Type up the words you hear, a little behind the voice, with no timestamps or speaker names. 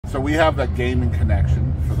So we have that gaming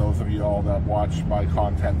connection for those of you all that watch my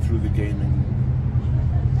content through the gaming.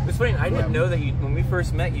 It's funny, I didn't know that when we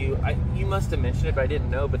first met you, you must have mentioned it, but I didn't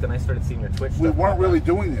know, but then I started seeing your Twitch stuff. We weren't really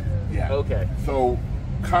doing it yet. Okay. So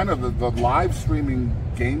kind of the live streaming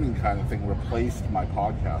gaming kind of thing replaced my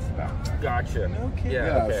podcast back then. Gotcha. Okay.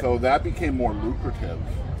 Yeah, okay. so that became more lucrative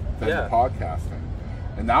than the podcasting.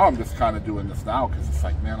 And now I'm just kind of doing this now because it's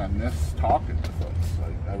like, man, I miss talking to folks.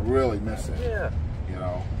 Like, I really miss it. Yeah. You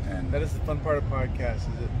know, and that is the fun part of podcasts,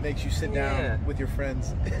 is it makes you sit down with your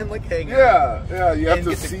friends and like hang out. Yeah, you have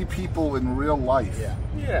to see people in real life.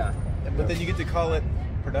 Yeah. But then you get to call it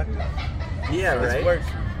productive. Yeah, so right. It works.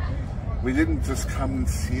 We didn't just come and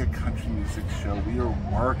see a country music show. We are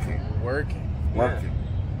working. Working.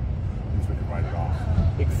 Means we can write it off.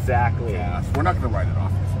 Exactly. Yeah, so we're not going to write it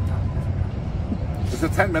off. Is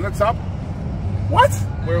it 10 minutes up? What?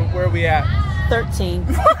 Where are we at? 13.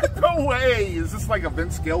 No way! Is this like a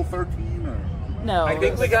Vince Gill 13 or? No. I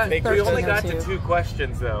think we only got to 2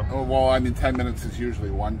 questions though. Oh well, I mean 10 minutes is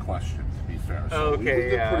usually 1 question to be fair. So we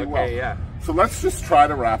did pretty well. So let's just try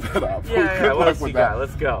to wrap it up. Yeah, what else you got?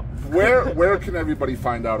 Let's go. Where can everybody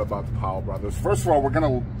find out about the Powell Brothers? First of all, we're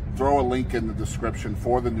gonna throw a link in the description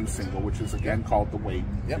for the new single, which is again called The Wait.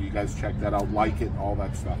 So you guys check that out, like it, all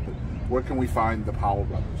that stuff. But where can we find the Powell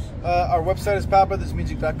Brothers? Our website is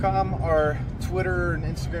powellbrothersmusic.com. Our Twitter and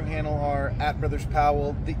Instagram handle are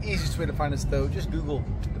 @BrothersPowell. The easiest way to find us, though, just Google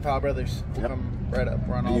the Powell Brothers. We'll come right up.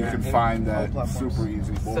 We're on all. You can find that super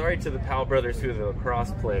easy. Sorry to the Powell Brothers who are the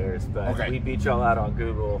lacrosse players, but we beat y'all out on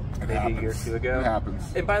Google maybe a year or 2 ago. It happens.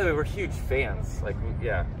 And by the way, we're huge fans. Like,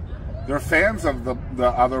 yeah. They're fans of the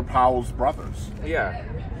other Powell's brothers. Yeah.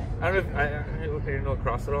 I don't know if you know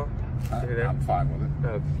lacrosse at all? I'm fine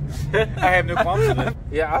with it. I have no qualms with it.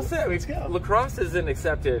 Yeah, I'll say, I mean, lacrosse isn't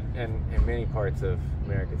accepted in many parts of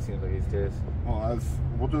America, it seems like these days. Well,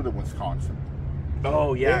 we'll do it in Wisconsin.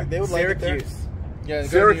 Oh, yeah. They would Syracuse. like it there. Yeah,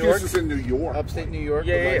 Syracuse is in New York. Upstate New York.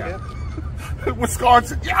 Yeah.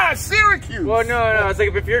 Wisconsin. Yeah, Syracuse. Well, no. It's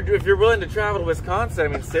like if you're willing to travel to Wisconsin, I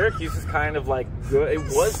mean, Syracuse is kind of like good. It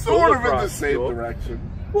was sort of in the same direction.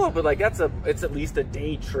 Well, but like it's at least a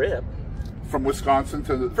day trip. From Wisconsin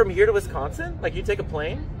From here to Wisconsin? Like you take a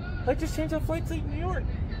plane? Like just change out flights to New York.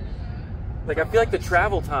 Like I feel like the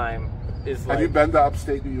travel time is like... Have you been to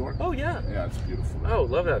upstate New York? Oh, yeah. Yeah, it's beautiful. Oh,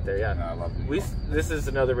 love it out there, yeah. I love it. This is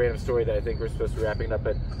another random story that I think we're supposed to be wrapping up,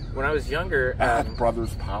 but when I was younger...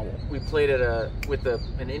 Brothers Powell. We played with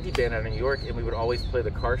an indie band out of New York, and we would always play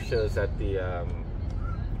the car shows at the...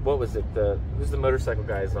 what was it? Who's the motorcycle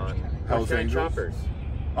guys on? Hell's Angels? Choppers.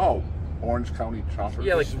 Oh, Orange County Choppers.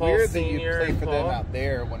 Yeah, like it's Paul weird Senior that you play for Paul. them out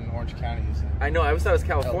there when Orange County is in. I know. I always thought it was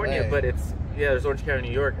California, LA. but it's there's Orange County,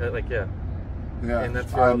 New York. Yeah, and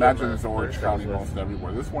that's I imagine there's Orange County most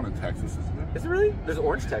everywhere. There's one in Texas, isn't there? Is it really? There's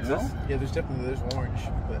Orange, Texas. No? Yeah, there's orange,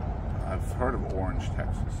 but I've heard of Orange,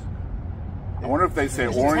 Texas. I wonder if they say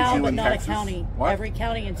There's Orange a town, U but in not Texas. a county. What? Every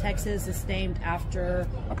county in Texas is named after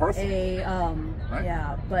a person. Right?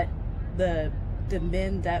 Yeah, but the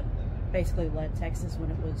men that basically led Texas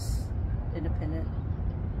when it was independent.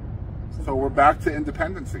 So we're back to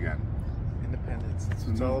independence again. Independence. That's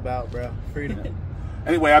what it's all about, bro. Freedom.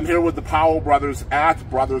 Anyway, I'm here with the Powell Brothers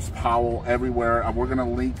Brothers Powell everywhere. We're going to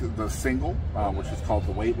link the single, which is called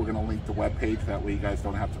The Wait. We're going to link the webpage. That way you guys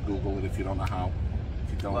don't have to Google it if you don't know how.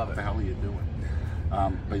 If you don't, what the hell are you doing?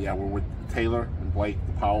 But yeah, we're with Taylor and Blake,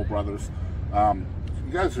 the Powell Brothers.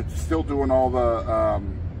 You guys are still doing all the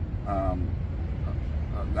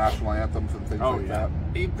national anthems and things like that.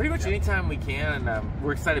 Pretty much anytime we can.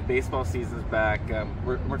 We're excited baseball season's back.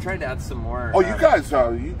 We're trying to add some more. Oh,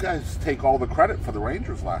 you guys take all the credit for the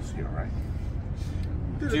Rangers last year,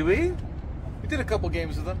 right? Do we? We did a couple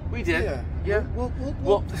games with them. We did. Yeah.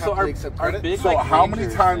 We'll so our big, so like, how many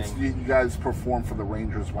Rangers times thing. did you guys perform for the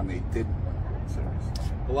Rangers when they didn't win the World Series?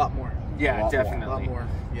 A lot more. Yeah, definitely. A lot more.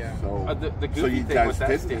 Yeah. So, the goofy so you thing guys with that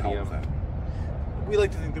didn't stadium. help that. We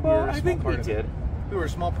like to think that we were a small part of it. We were a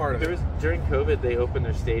small part of it. During COVID, they opened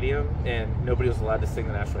their stadium, and nobody was allowed to sing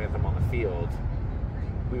the national anthem on the field.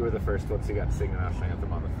 We were the first ones who got to sing the national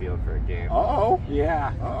anthem on the field for a game. Uh-oh.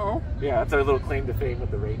 Yeah. Uh-oh. Yeah, that's our little claim to fame with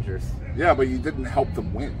the Rangers. Yeah, but you didn't help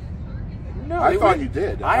them win. No, I thought you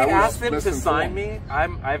did. I asked them to sign me.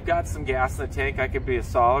 I've got some gas in the tank. I could be a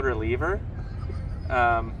solid reliever.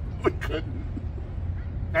 We couldn't.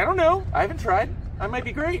 I don't know. I haven't tried. I might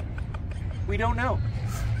be great. We don't know.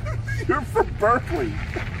 You're from Berkeley.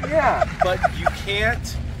 Yeah. But you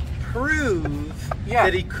can't prove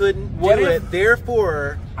that he couldn't do it.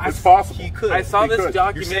 Therefore, it's possible. He could. I saw this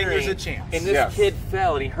documentary. You're saying there's a chance. And this kid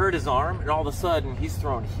fell, and he hurt his arm, and all of a sudden, he's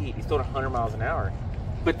throwing heat. He's throwing 100 miles an hour.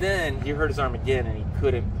 But then he hurt his arm again, and he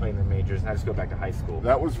couldn't play in the majors, and had to go back to high school.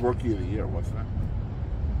 That was Rookie of the Year, wasn't it?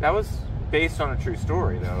 That was based on a true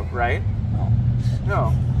story, though, right? No.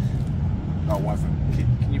 No. No, it wasn't.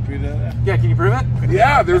 Can you prove that? Yeah, can you prove it?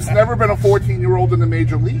 Yeah, there's never been a 14-year-old in the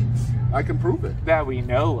major leagues. I can prove it. That we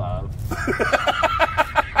know of.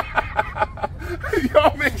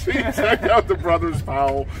 Y'all make sure you check out the Brothers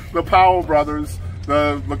Powell, the Powell Brothers,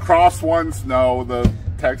 the Lacrosse ones. No, the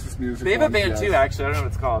Texas music. They have a ones, band yes. too, actually. I don't know what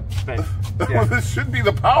it's called. But, Well, yeah. this should be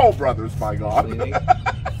the Powell Brothers, by God.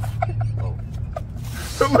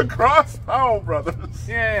 The Lacrosse Powell Brothers.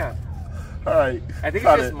 Yeah. All right. I think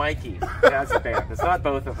got it's just it. Mikey that has a band. It's not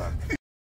both of them.